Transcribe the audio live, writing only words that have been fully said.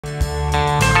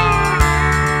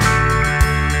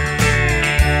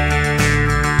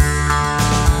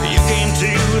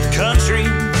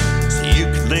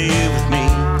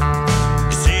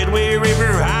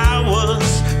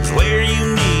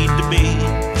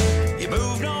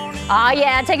Oh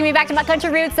yeah, taking me back to my country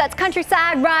roots. That's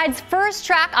Countryside Ride's first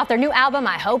track off their new album,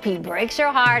 I Hope He Breaks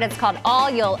Your Heart. It's called All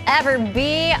You'll Ever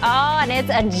Be. Oh, and it's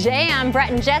a jam.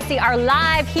 Brett and Jesse are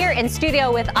live here in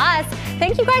studio with us.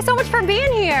 Thank you guys so much for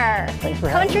being here. Thanks for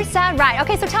having me. Countryside Ride.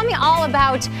 Okay, so tell me all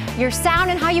about your sound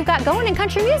and how you got going in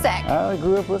country music. I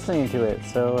grew up listening to it,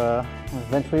 so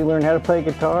eventually learned how to play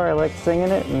guitar. I like singing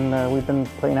it, and we've been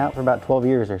playing out for about 12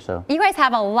 years or so. You guys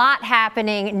have a lot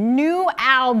happening. New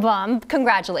album.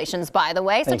 Congratulations, by the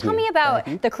way. So tell me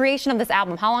about the creation of this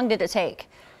album. How long did it take?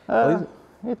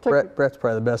 Brett's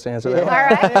probably the best answer. Yeah. All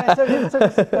right. Yeah, it took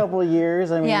us a couple of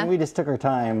years. I mean, we just took our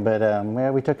time, but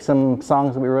yeah, we took some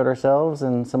songs that we wrote ourselves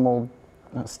and some old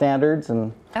standards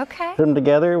and put them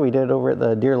together. We did it over at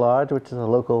the Deer Lodge, which is a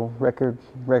local record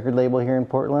label here in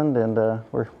Portland, and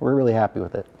we're really happy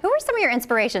with it. Who are some of your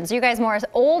inspirations? Are you guys more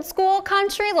old school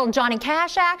country, little Johnny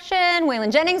Cash action, Waylon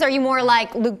Jennings? Or are you more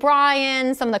like Luke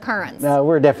Bryan, some of the currents? No,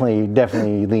 we're definitely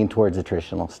lean towards the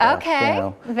traditional stuff. Okay, you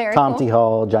know, very Tom cool. T.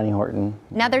 Hall, Johnny Horton.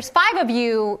 Now there's 5 of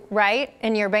you, right,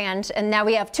 in your band, and now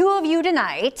we have 2 of you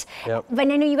tonight. Yep. But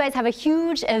I know you guys have a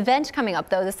huge event coming up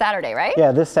though this Saturday, right?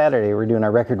 Yeah, this Saturday we're doing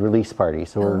our record release party,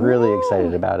 so we're really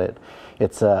excited about it.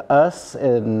 It's us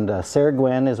and Sarah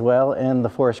Gwen as well, and the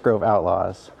Forest Grove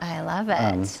Outlaws. I love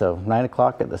it. So 9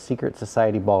 o'clock at the Secret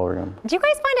Society Ballroom. Do you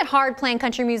guys find it hard playing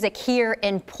country music here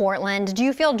in Portland? Do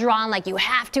you feel drawn like you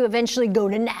have to eventually go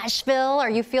to Nashville, or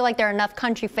you feel like there are enough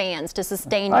country fans to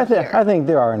sustain you here? I think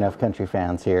there are enough country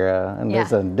fans here, and there's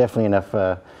definitely enough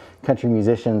country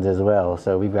musicians as well.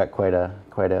 So we've got quite a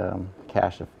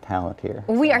cache of talent here.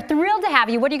 We are thrilled to have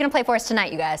you. What are you going to play for us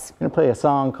tonight, you guys? I'm going to play a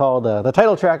song called, the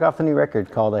title track off the new record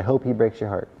called I Hope He Breaks Your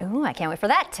Heart. Ooh, I can't wait for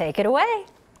that. Take it away.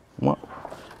 1,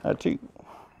 2.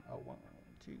 1,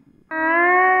 2.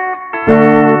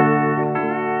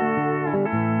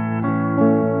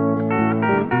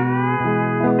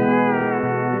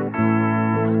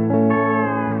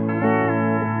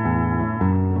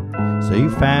 So you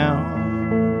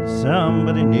found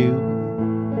somebody new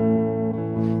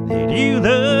that you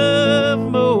love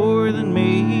more than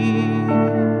me.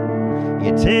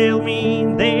 You tell me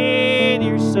that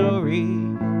you're sorry,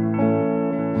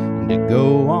 and to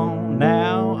go on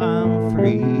now I'm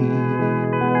free.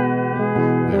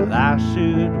 Well, I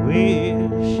should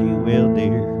wish you well,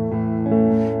 dear,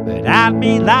 but I'd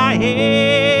be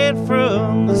lying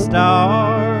from the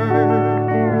start.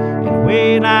 And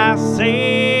when I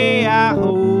say I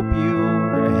hope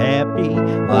you're happy,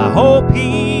 well, I hope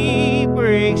he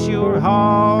breaks your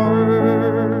heart.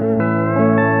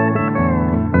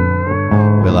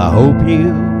 Well, I hope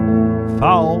you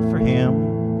fall for him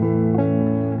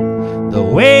the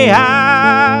way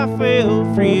I fell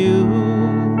for you.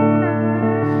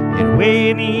 And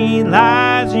when he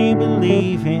lies, you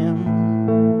believe him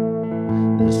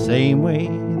the same way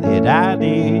that I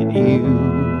did you.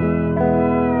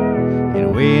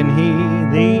 And when he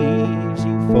leaves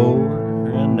you for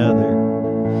another,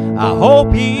 I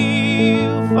hope you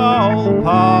fall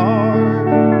apart.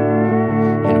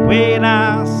 And when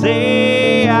I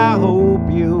say I hope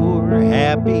you're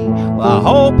happy, well, I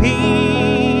hope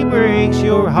he breaks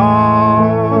your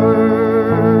heart.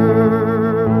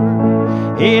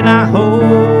 And I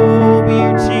hope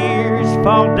your tears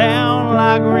fall down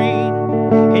like rain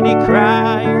and you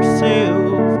cry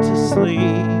yourself to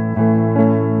sleep.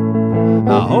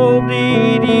 I hope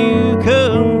that you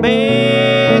come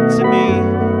back to me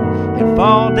and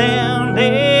fall down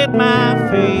at my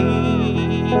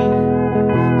feet.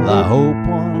 Well, I hope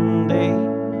one day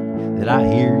that I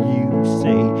hear you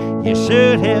say you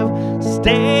should have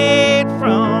stayed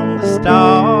from the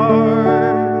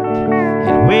start.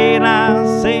 And when I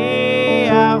say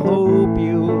I hope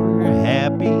you're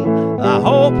happy, I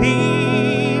hope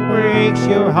he breaks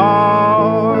your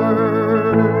heart.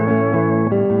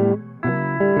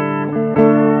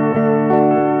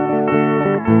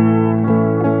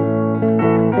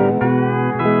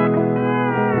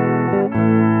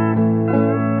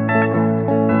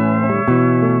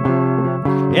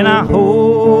 And I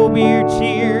hope your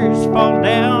tears fall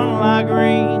down like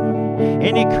rain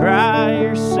and you cry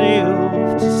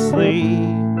yourself to sleep.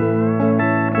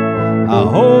 I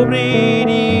hope that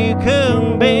you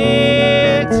come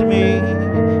back to me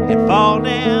and fall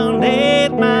down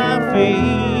at my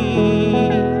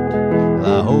feet.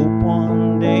 Well, I hope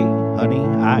one day, honey,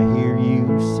 I hear you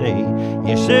say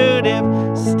you should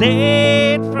have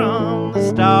stayed from the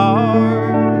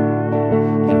start.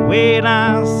 And when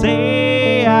I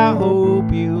say I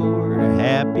hope you're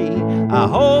happy, I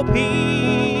hope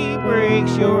he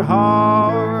breaks your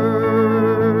heart.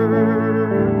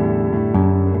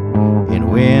 And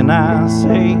when I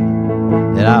say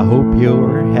that I hope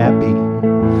you're happy,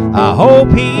 I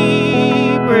hope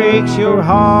he breaks your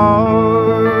heart.